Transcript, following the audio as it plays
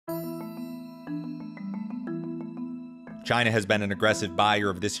China has been an aggressive buyer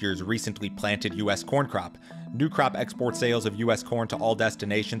of this year's recently planted U.S. corn crop. New crop export sales of U.S. corn to all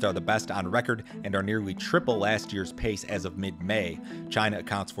destinations are the best on record and are nearly triple last year's pace as of mid-May. China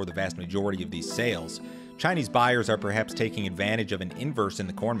accounts for the vast majority of these sales. Chinese buyers are perhaps taking advantage of an inverse in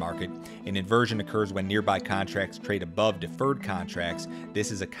the corn market. An inversion occurs when nearby contracts trade above deferred contracts.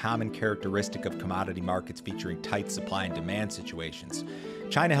 This is a common characteristic of commodity markets featuring tight supply and demand situations.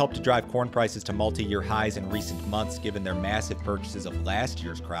 China helped to drive corn prices to multi-year highs in recent months given their massive purchases of last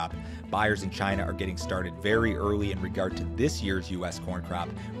year's crop. Buyers in China are getting started very early in regard to this year's U.S. corn crop,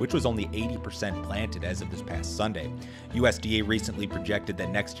 which was only 80% planted as of this past Sunday. USDA recently projected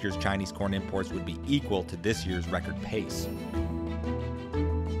that next year's Chinese corn imports would be equal to this year's record pace.